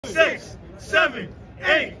6, 7,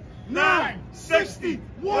 8, 9, 60,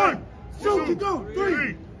 1, 2, keep going,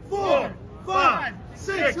 3, 4, 5,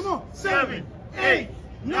 6, come on, 7, 8,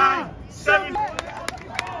 9, 7.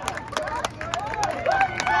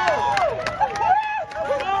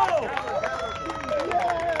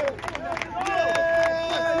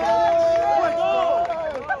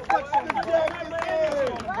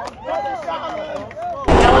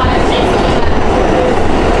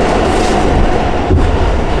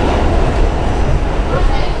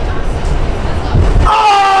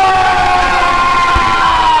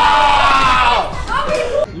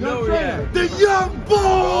 The young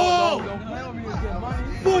bull!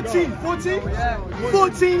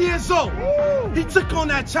 14 years old. He took on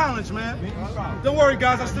that challenge, man. Don't worry,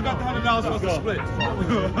 guys. I still got the $100 for the split. You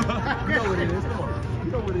know what it is.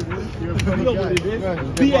 You know what it is. You know what it is.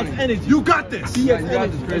 BX energy. You got this. BX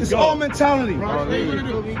energy. It's all mentality.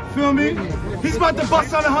 Feel me? He's about to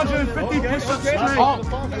bust out 150 push-ups straight.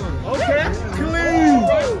 Okay. Clean.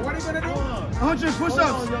 What are you gonna do? 100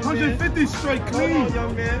 push-ups. 150 straight. Clean.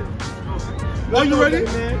 Are you ready?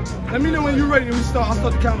 Let me know when you're ready and we start. I'll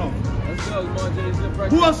start the count off. Let's go,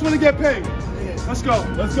 who else want to get paid? Let's go.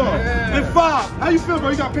 Let's go. In 5. How you feel,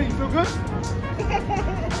 bro? You got paid. You feel good?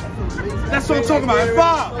 That's what I'm talking about. In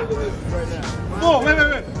 5. 4.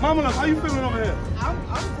 Wait. Mama Love, how you feeling over here? I'm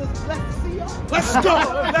just blessed to see y'all. Let's go.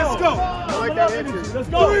 Let's go. I like that energy. Let's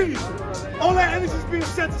go. 3. All that energy is being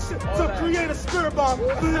sent to create a spirit bomb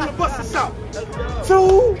for him to bust us out.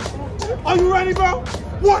 2. Are you ready, bro?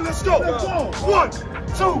 1, let's go. 1, 2,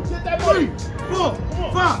 3, 4,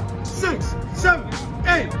 5, 6, 7,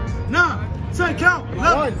 8, 9, 10, count.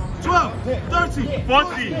 11, 12, 13,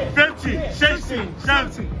 14, 15, 16,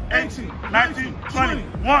 17, 18, 19, 20,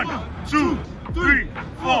 1, 2, 3,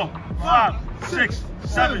 4, 5, 6,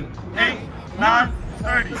 7, 8, 9,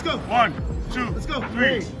 30. Let's go. 1, 2,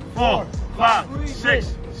 3, 4, 5,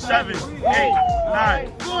 6, 7, 8,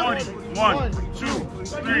 9, 40. 1, 2,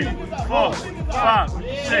 3, 4, 5,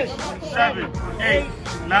 6, 7, 8,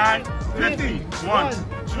 9, 50. 1,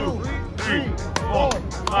 2, 3, 4,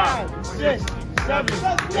 5, 6, 7,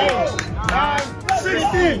 8, 9,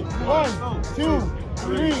 60. 1, 2,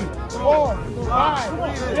 3, 4, 5,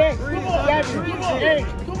 6, 7, 8,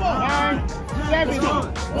 9, 70.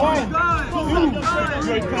 1, 2,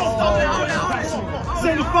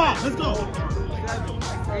 75. Let's go.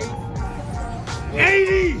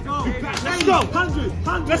 80! Let's go!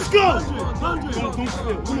 100! Let's go! 100!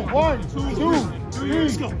 1, 2, 3,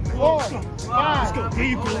 let's go! 4, 5. Let's go! There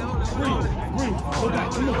you go! Breathe! Go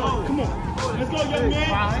back! Come on! Let's go, young man!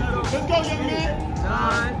 Let's go, young man!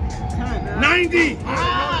 9, 10, 90!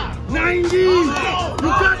 90! You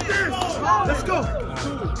got this! Let's go!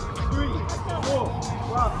 2, 3, 4,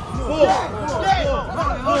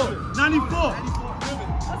 5, 94!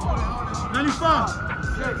 95!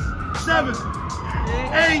 6, 7,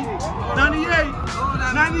 8, 98,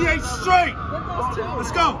 98 straight.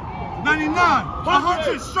 Let's go. 99,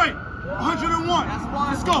 100 straight. 101.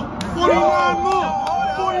 Let's go. 49 more.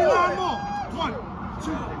 49 more. 1,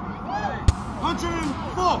 2,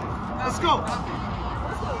 104. Let's go.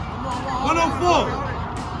 104.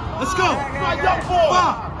 Let's go.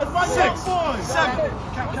 5, 6, 7.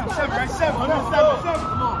 Count 7, right? 7. 107.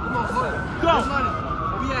 Go. Where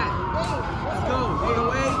we at? Let's go.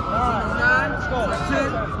 808, 109,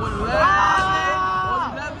 10, 111,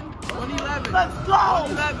 111. Let's go.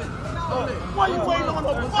 111. Why you waiting on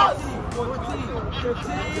the bus? 14,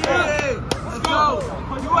 15. Let's go.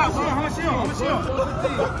 You out? How much you on?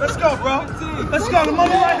 Let's go, bro. Let's go. The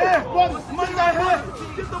money right here. The money right here.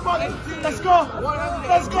 Get the money. Let's go.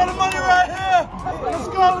 Let's go. The money right here. Let's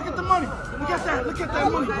go. Look at the money. Look at that. Look at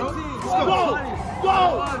that money, bro. Let's go. Go.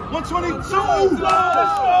 122. Let's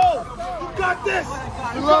go. You got this.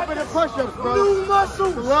 A little bit of push-ups, bro. New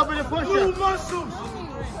muscles. A little bit of push-ups. New muscles.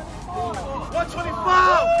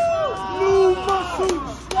 125. New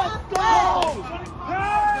muscles. Let's go.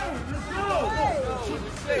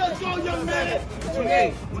 Let's go, young man.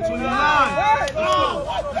 128. 129. Let's go.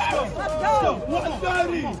 Let's go.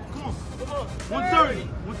 130. Come on. 130.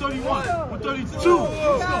 131. 132.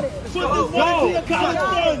 Let's go. Put this money to your college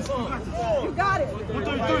funds. You got it.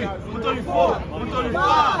 133. 134.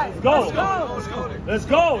 135. Let's go. Let's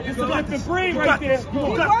go. This is a different breed right there. You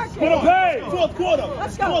got this. Put a pay. Fourth quarter.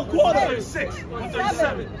 Let's go. 136.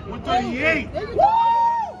 137. 138. Woo!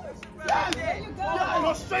 There you go.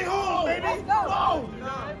 Go straight home, baby. Let's go.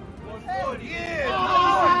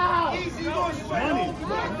 Yeah. Easy. Going straight home. You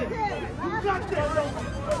got this.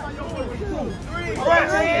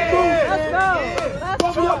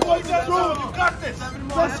 Let's go. You got this.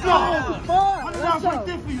 Let's go. 4. rounds right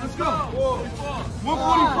there for you. Let's go.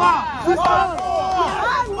 145. Let's go.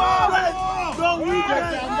 Don't lose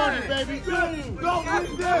that money, baby. Don't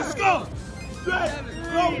lose that. Let's go.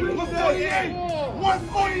 148.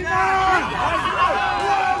 149. 150.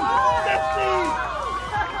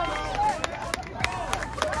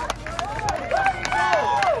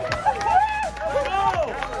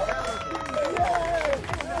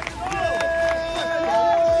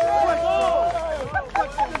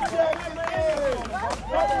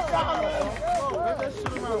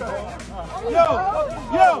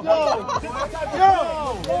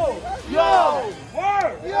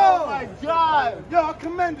 Yo, my God. Yo, I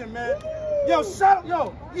commend him, man. Yo, shout,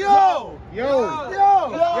 yo.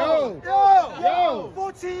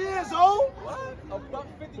 14 years old?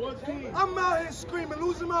 14. I'm out here screaming,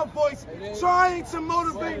 losing my voice, trying to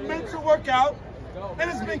motivate men to work out, and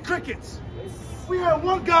it's been crickets. We had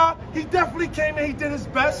one guy, he definitely came in, he did his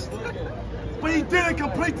best, but he didn't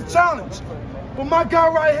complete the challenge. But my guy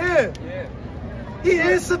right here, he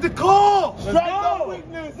answered the call.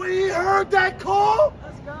 When he heard that call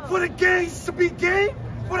for the gains to be gained,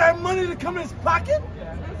 for that money to come in his pocket,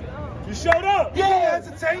 You showed up. he didn't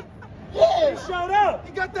hesitate. You showed up.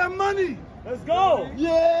 He got that money. Let's go. He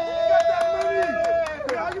got that money.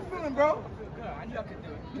 Hey, how you feeling, bro? I knew I could do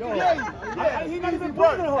it. He not even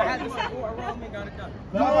breathing I hard. had to say, oh, around me, got it done.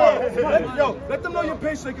 Let them know your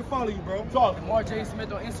page so they can follow you, bro. More J.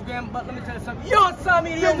 Smith on Instagram, but let me tell you something. Yo,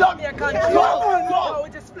 Sammy, you don't me a country. Yo, we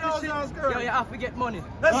just split shit. Yo, you have to get money.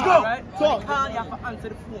 Let's go. Right? Talk. You have to answer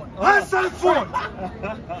the phone. Answer the phone.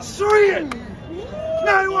 Shree.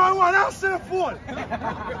 911, answer the phone.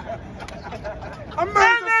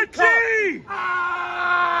 Energy!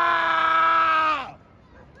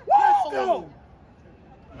 Let's go.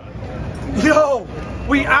 Yo,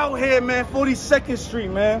 we out here, man, 42nd Street,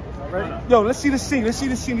 man. Yo, let's see the scene. Let's see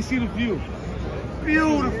the scene. Let's see the view.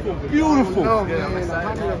 Beautiful, beautiful.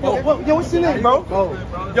 Yo, what's your name, bro?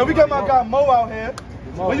 Yo, we got my guy Mo out here.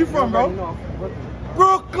 Where you from, bro?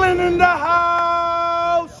 Brooklyn in the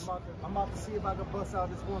house. I'm about to see if I can bust out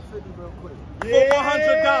this 150 real quick. For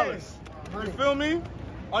 $100. You feel me?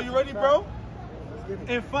 Are you ready, bro?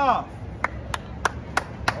 In 5,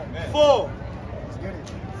 4,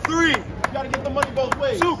 3. You gotta get the money both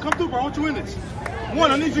ways. 2, come through, bro. I want you in this.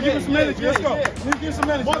 1, I need you to give us some energy. Let's go. I need you to give us some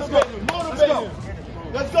energy. Let's go.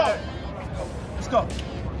 Let's go. Let's go.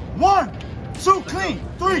 1, 2, clean.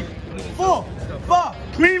 3, 4, 5.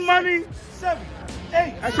 Clean money. 7,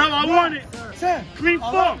 8. That's how I want it. 10. Clean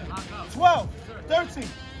funk. 12, 13,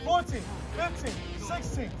 14, 15,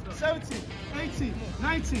 16, 17, 18,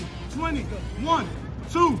 19, 20, 1,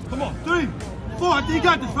 2, come on, 3, 4, I think you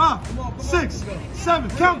got this, 5, 6, 7,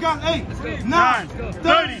 count, got 8, 9,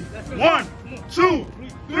 30, 1, 2,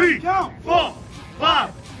 3, 4,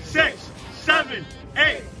 5, 6, 7,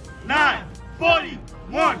 8, 9, 40,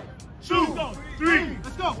 1, 2, 3,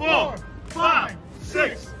 4, 5,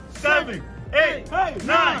 6, 7, 8,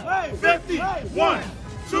 9, 50, 1,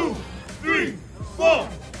 2, 3, 4,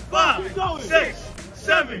 5, 6,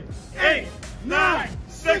 7, 8, 9,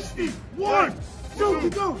 60, 1, 2,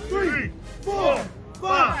 3, 4,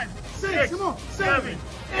 5, 6, 7,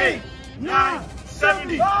 8, 9,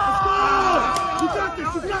 70. Let's go! You got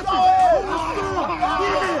this, you got this.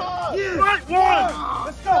 Yeah. Right one.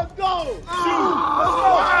 Let's go. Let's go. 2.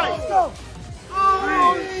 Let's go.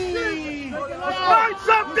 Find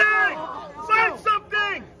something. Find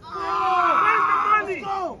something. Find the money.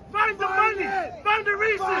 Find the money. Find the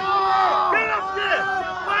reason. Get up there.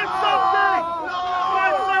 Find something.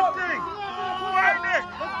 Find something. Find it.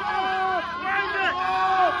 Find it.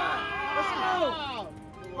 Let's go.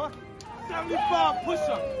 75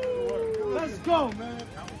 push-ups. Let's go, man.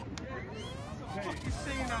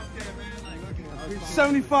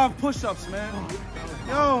 75 push-ups, man.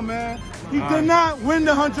 Yo, man. He did not win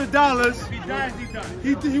the $100. He dies, he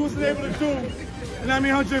dies. He wasn't able to do, you know what I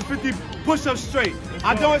mean, 150 push-ups straight.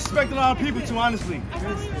 I don't expect a lot of people to, honestly.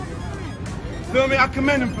 Feel me? I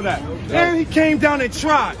commend him for that. And he came down and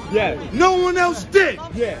tried. Yeah. No one else did.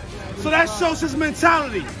 Yeah. So that shows his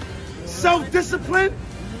mentality. Self-discipline,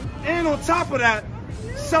 and on top of that,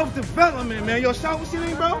 self-development, man. Yo, shout, what's your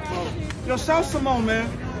name, bro? Yo, shout Simone, man.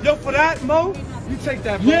 Yo, for that, Mo, you take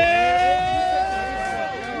that, bro. Yeah.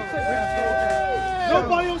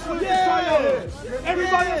 Nobody else wants to try out.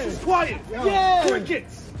 Everybody else is quiet. Yeah.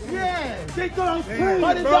 Crickets. Yeah. They thought I was playing,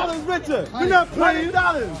 bro. $100 richer. You're not playing.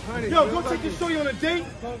 $100. Yo, go take your shorty on a date.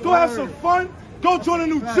 Go have some fun. Go join a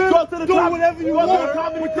new gym. Go to the do club. whatever you Go to want the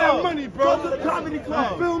comedy with club. that money, bro. Go to the comedy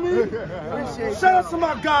club. You feel me? Shout out to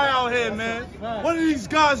my guy out here, man. What are these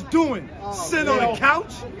guys doing? Sitting on the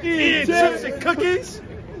couch, eating chips and cookies?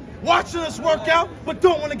 watching us work out, but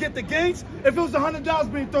don't want to get the gains. If it was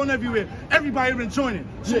 $100 being thrown everywhere, everybody would have been joining.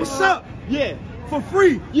 So what's up? Yeah. For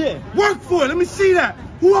free. Yeah. Work for it. Let me see that.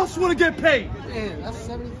 Who else want to get paid? Damn, that's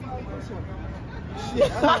 75%. Yo,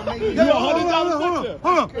 $100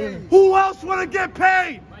 hold on. Who else want to get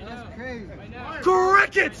paid? That's crazy.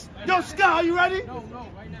 Crickets. Yo, Scott, are you ready? No,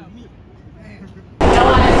 right now.